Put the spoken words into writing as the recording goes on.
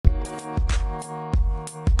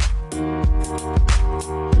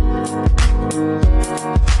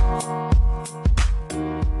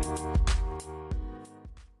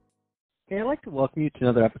to welcome you to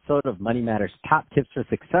another episode of Money Matters Top Tips for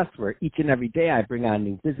Success, where each and every day I bring on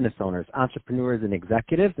new business owners, entrepreneurs, and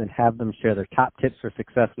executives and have them share their top tips for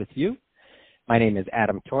success with you. My name is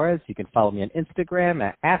Adam Torres. You can follow me on Instagram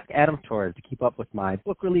at AskAdamTorres to keep up with my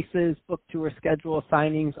book releases, book tour schedule,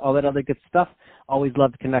 signings, all that other good stuff. Always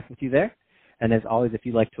love to connect with you there. And as always, if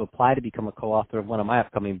you'd like to apply to become a co-author of one of my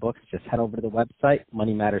upcoming books, just head over to the website,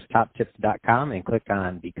 moneymatterstoptips.com, and click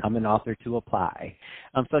on Become an Author to apply.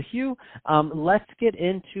 So Hugh, let's get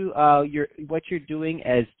into what you're doing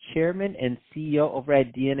as Chairman and CEO over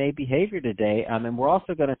at DNA Behavior today. And we're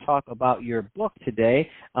also going to talk about your book today,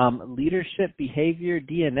 Leadership Behavior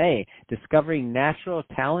DNA, Discovering Natural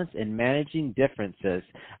Talents and Managing Differences.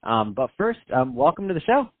 But first, welcome to the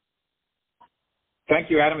show. Thank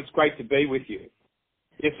you, Adam. It's great to be with you.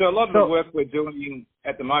 Yeah, so a lot of the work we're doing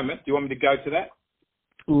at the moment, do you want me to go to that?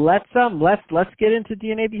 Let's get into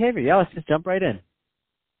DNA behavior. Yeah, let's just jump right in.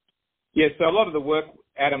 Yeah, so a lot of the work,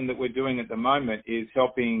 Adam, that we're doing at the moment is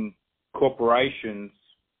helping corporations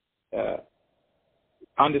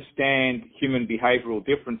understand human behavioral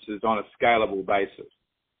differences on a scalable basis.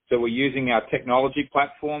 So we're using our technology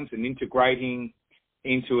platforms and integrating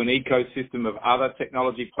into an ecosystem of other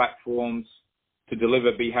technology platforms to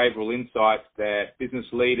deliver behavioral insights that business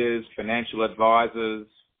leaders, financial advisors,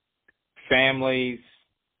 families,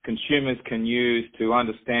 consumers can use to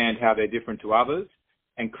understand how they're different to others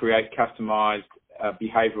and create customized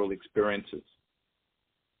behavioral experiences.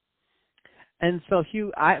 And so,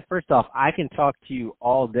 Hugh, first off, I can talk to you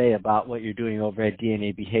all day about what you're doing over at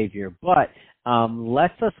DNA Behavior, but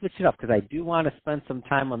let's switch it up because I do want to spend some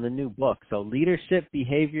time on the new book. So, Leadership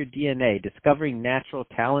Behavior DNA, Discovering Natural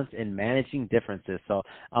Talents and Managing Differences. So,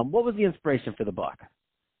 what was the inspiration for the book?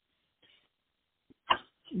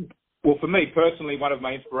 Well, for me personally, one of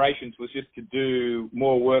my inspirations was just to do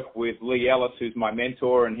more work with Lee Ellis, who's my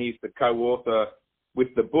mentor, and he's the co-author with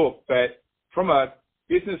the book. But from a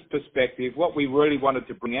business perspective, what we really wanted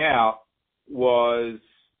to bring out was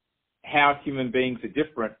how human beings are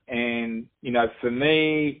different. And, you know, for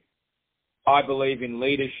me, I believe in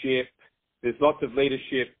leadership. There's lots of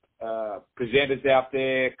leadership presenters out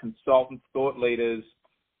there, consultants, thought leaders.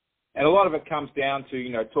 And a lot of it comes down to,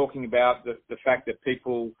 you know, talking about the fact that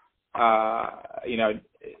people, you know,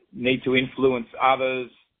 need to influence others.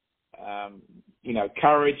 You know,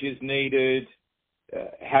 courage is needed.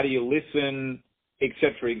 How do you listen? Et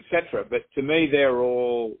cetera, but to me they're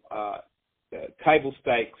all table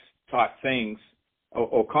stakes type things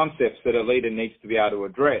or concepts that a leader needs to be able to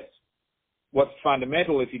address. What's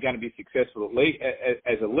fundamental if you're going to be successful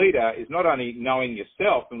as a leader is not only knowing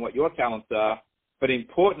yourself and what your talents are, but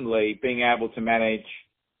importantly being able to manage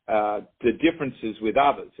the differences with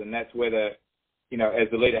others. And that's whether, you know, as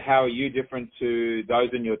a leader, how are you different to those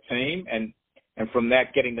in your team, and from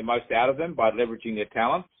that getting the most out of them by leveraging their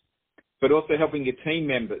talents, but also helping your team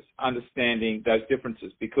members understanding those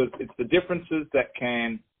differences, because it's the differences that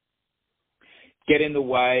can get in the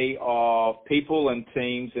way of people and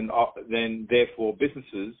teams and then therefore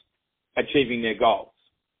businesses achieving their goals.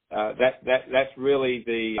 That's really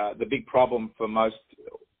the big problem for most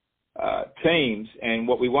teams. And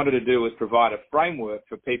what we wanted to do was provide a framework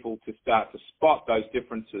for people to start to spot those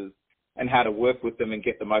differences and how to work with them and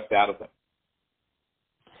get the most out of them.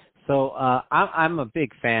 So I'm a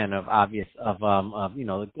big fan of you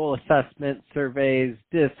know, the goal assessment, surveys,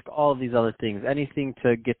 DISC, all of these other things, anything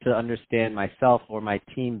to get to understand myself or my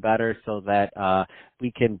team better so that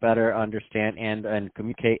we can better understand and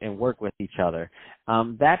communicate and work with each other.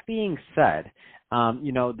 That being said,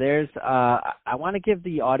 you know, I want to give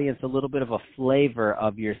the audience a little bit of a flavor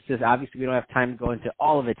of your system. Obviously, we don't have time to go into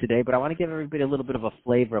all of it today, but I want to give everybody a little bit of a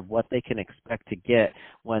flavor of what they can expect to get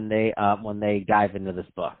when they dive into this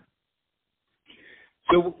book.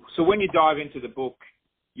 So when you dive into the book,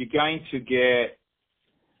 you're going to get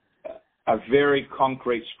a very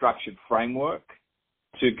concrete, structured framework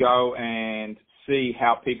to go and see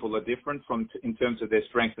how people are different in terms of their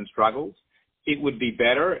strengths and struggles. It would be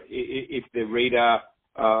better if the reader,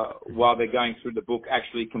 while they're going through the book,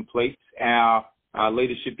 actually completes our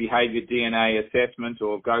Leadership Behavior DNA assessment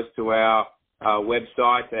or goes to our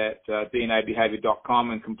website at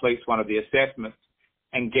dnabehavior.com and completes one of the assessments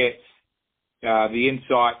and gets the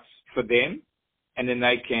insights for them, and then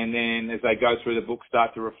they can as they go through the book,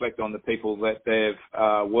 start to reflect on the people that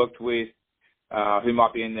they've worked with, who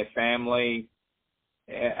might be in their family,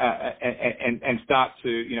 and start to,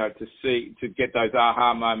 you know, to get those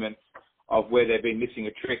aha moments of where they've been missing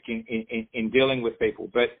a trick in dealing with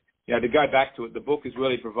people. But, you know, to go back to it, the book is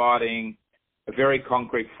really providing a very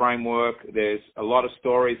concrete framework. There's a lot of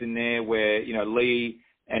stories in there where, you know, Lee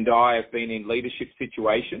and I have been in leadership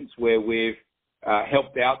situations where we've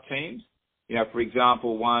helped out teams. For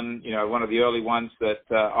example, one of the early ones that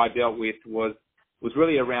I dealt with was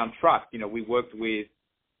really around trust. We worked with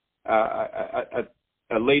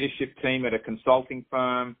a leadership team at a consulting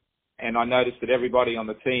firm, and I noticed that everybody on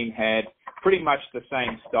the team had pretty much the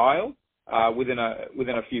same style within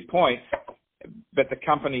a few points, but the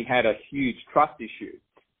company had a huge trust issue.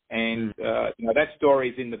 And, that story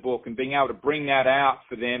is in the book, and being able to bring that out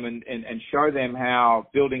for them and show them how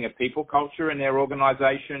building a people culture in their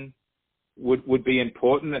organization would be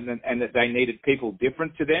important, and that they needed people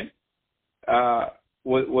different to them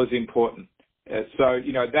was important. So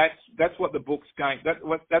that's what the book's going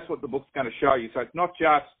to show you. So it's not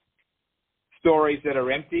just stories that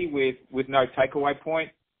are empty with no takeaway point.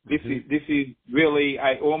 This is really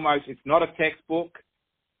it's not a textbook,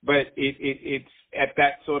 but it's at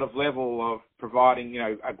that sort of level of providing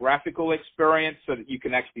a graphical experience so that you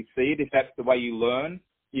can actually see it. If that's the way you learn,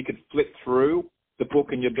 you can flip through the book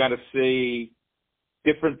and you're going to see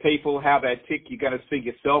different people, how they tick. You're going to see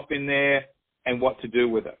yourself in there and what to do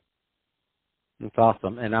with it. That's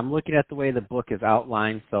awesome. And I'm looking at the way the book is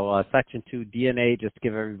outlined. So Section 2, DNA, just to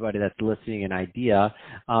give everybody that's listening an idea.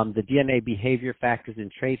 The DNA behavior factors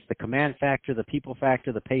and traits, the command factor, the people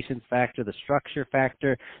factor, the patience factor, the structure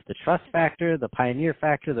factor, the trust factor, the pioneer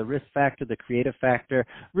factor, the risk factor, the creative factor.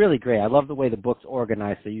 Really great. I love the way the book's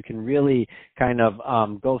organized, so you can really kind of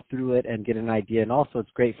go through it and get an idea. And also it's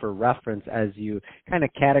great for reference as you kind of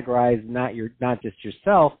categorize not just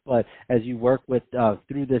yourself, but as you work with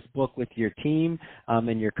through this book with your team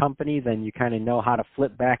and your company, then you kind of know how to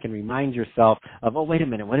flip back and remind yourself of, oh, wait a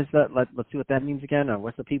minute, what is that? Let's see what that means again.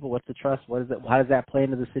 What's the people? What's the trust? What is it? How does that play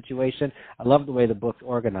into the situation? I love the way the book's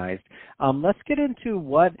organized. Let's get into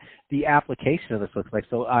what the application of this looks like.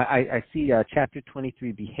 So I see Chapter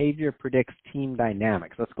 23, Behavior Predicts Team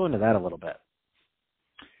Dynamics. Let's go into that a little bit.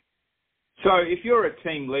 So if you're a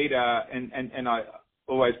team leader, and I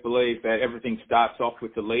always believe that everything starts off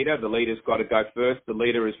with the leader. The leader's got to go first. The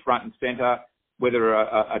leader is front and center. Whether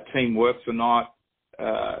a team works or not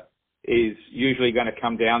is usually going to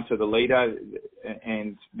come down to the leader,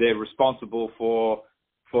 and they're responsible for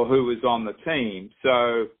who is on the team.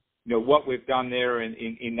 So, what we've done there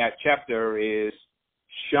in that chapter is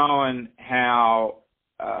shown how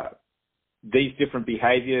these different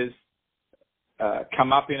behaviors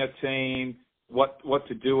come up in a team, what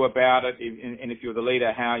to do about it, and if you're the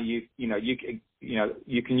leader, how you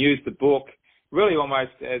can use the book really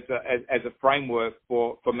almost as a framework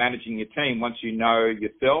for managing your team. Once you know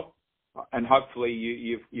yourself, and hopefully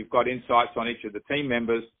you've got insights on each of the team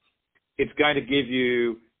members, it's going to give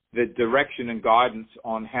you the direction and guidance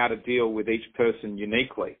on how to deal with each person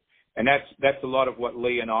uniquely. And that's a lot of what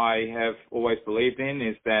Lee and I have always believed in,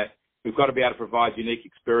 is that we've got to be able to provide unique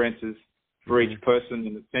experiences for each person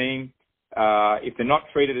in the team. If they're not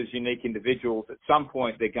treated as unique individuals, at some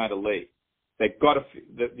point they're going to leave. They've got to,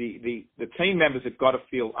 the team members have got to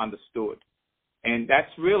feel understood. And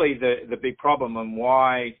that's really the big problem and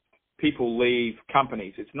why people leave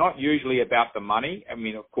companies. It's not usually about the money. I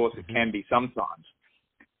mean, of course, it can be sometimes.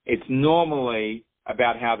 It's normally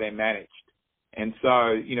about how they're managed. And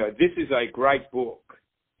so, this is a great book,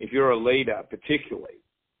 if you're a leader particularly,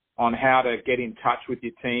 on how to get in touch with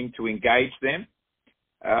your team, to engage them.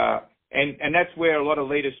 And that's where a lot of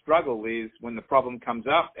leaders struggle, is when the problem comes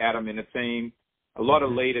up, Adam, in a team, a lot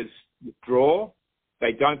of leaders withdraw.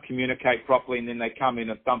 They don't communicate properly, and then they come in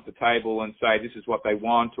and thump the table and say this is what they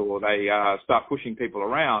want, or they start pushing people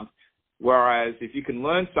around. Whereas if you can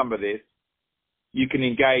learn some of this, you can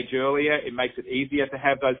engage earlier. It makes it easier to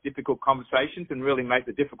have those difficult conversations and really make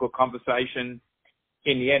the difficult conversation,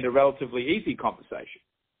 in the end, a relatively easy conversation.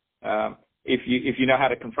 If you know how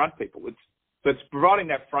to confront people. So it's providing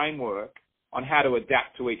that framework on how to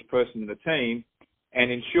adapt to each person in the team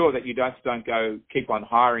and ensure that you don't keep on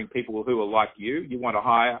hiring people who are like you. You want to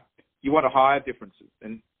hire differences.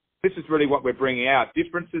 And this is really what we're bringing out.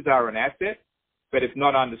 Differences are an asset, but if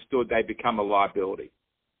not understood, they become a liability.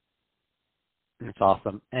 That's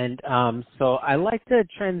awesome. And so I like to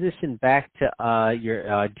transition back to your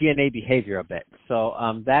DNA behavior a bit. So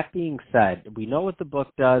that being said, we know what the book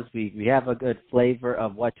does. We have a good flavor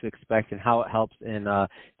of what to expect and how it helps in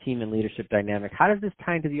team and leadership dynamic. How does this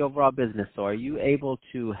tie into the overall business? So are you able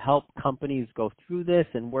to help companies go through this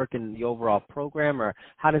and work in the overall program, or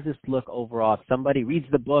how does this look overall? If somebody reads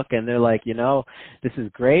the book and they're like, this is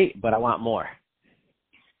great, but I want more.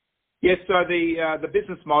 Yes, so the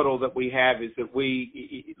business model that we have is that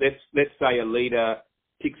let's say a leader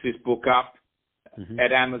picks this book up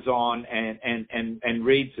at Amazon and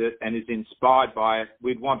reads it and is inspired by it.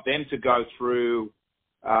 We'd want them to go through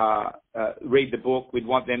read the book. We'd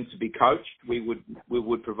want them to be coached. We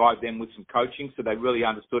would provide them with some coaching so they really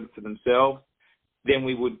understood it for themselves. Then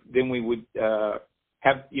we would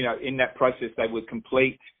have, in that process, they would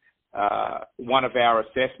complete one of our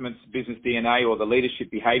assessments, business DNA or the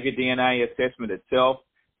leadership behavior DNA assessment itself.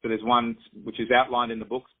 So there's one which is outlined in the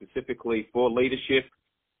book specifically for leadership,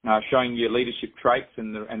 showing you leadership traits,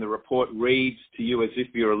 and the report reads to you as if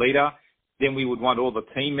you're a leader. Then we would want all the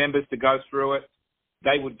team members to go through it.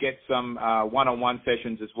 They would get some one-on-one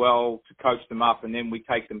sessions as well to coach them up, and then we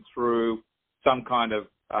take them through some kind of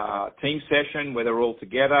team session where they're all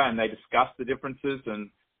together and they discuss the differences and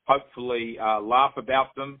hopefully laugh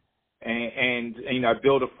about them and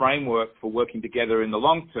build a framework for working together in the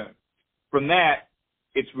long term. From that,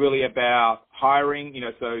 it's really about hiring,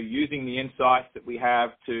 so using the insights that we have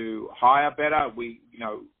to hire better. At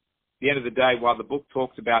the end of the day, while the book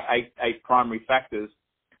talks about eight primary factors,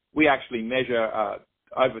 we actually measure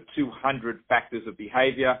over 200 factors of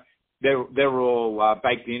behavior. They're all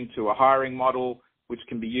baked into a hiring model, which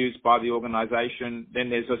can be used by the organization. Then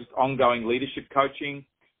there's this ongoing leadership coaching.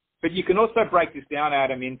 But you can also break this down,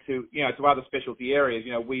 Adam, into, to other specialty areas.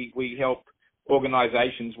 We help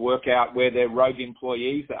organizations work out where their rogue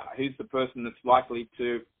employees are. Who's the person that's likely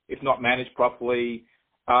to, if not managed properly,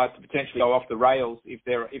 to potentially go off the rails if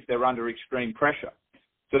they're under extreme pressure.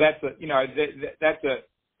 So that's an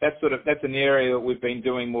area that we've been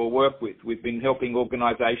doing more work with. We've been helping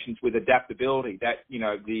organizations with adaptability.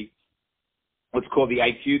 What's called the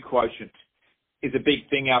AQ quotient is a big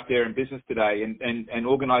thing out there in business today, and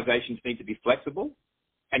organizations need to be flexible,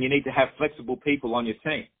 and you need to have flexible people on your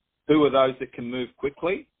team. Who are those that can move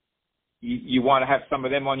quickly? You want to have some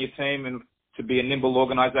of them on your team and to be a nimble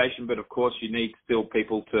organization, but of course you need still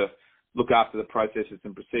people to look after the processes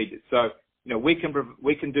and procedures. So, we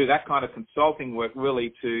can do that kind of consulting work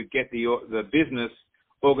really to get the business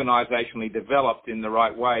organizationally developed in the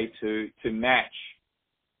right way to match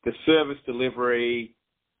the service delivery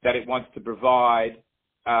that it wants to provide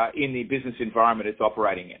in the business environment it's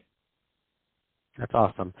operating in. That's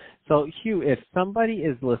awesome. So, Hugh, if somebody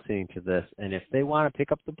is listening to this and if they want to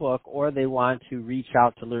pick up the book or they want to reach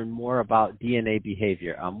out to learn more about DNA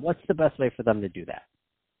behavior, what's the best way for them to do that?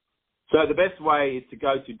 So the best way is to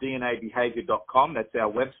go to dnabehavior.com. That's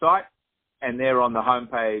our website. And there on the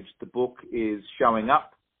homepage, the book is showing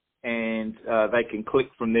up, and they can click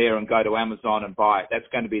from there and go to Amazon and buy it. That's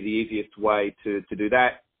going to be the easiest way to do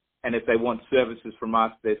that. And if they want services from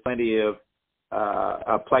us, there's plenty of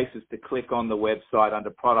places to click on the website under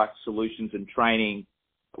products, solutions, and training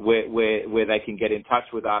where they can get in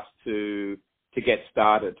touch with us to get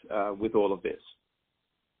started with all of this.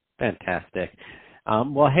 Fantastic.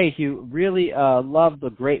 Well, hey, Hugh, really love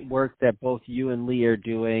the great work that both you and Lee are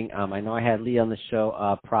doing. I know I had Lee on the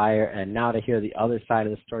show prior, and now to hear the other side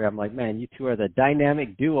of the story, I'm like, man, you two are the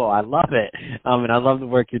dynamic duo. I love it. And I love the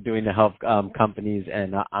work you're doing to help companies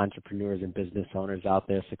and entrepreneurs and business owners out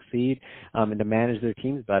there succeed and to manage their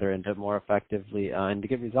teams better and to more effectively and to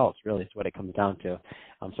get results, really, is what it comes down to.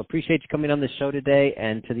 So appreciate you coming on the show today.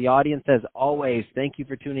 And to the audience, as always, thank you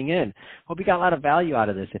for tuning in. Hope you got a lot of value out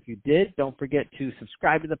of this. If you did, don't forget to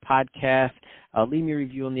subscribe to the podcast, leave me a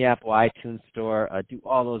review in the Apple iTunes store, do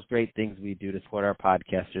all those great things we do to support our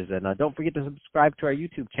podcasters. And don't forget to subscribe to our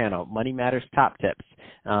YouTube channel, Money Matters Top Tips.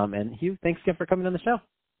 And Hugh, thanks again for coming on the show.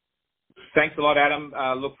 Thanks a lot, Adam.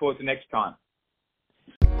 Look forward to next time.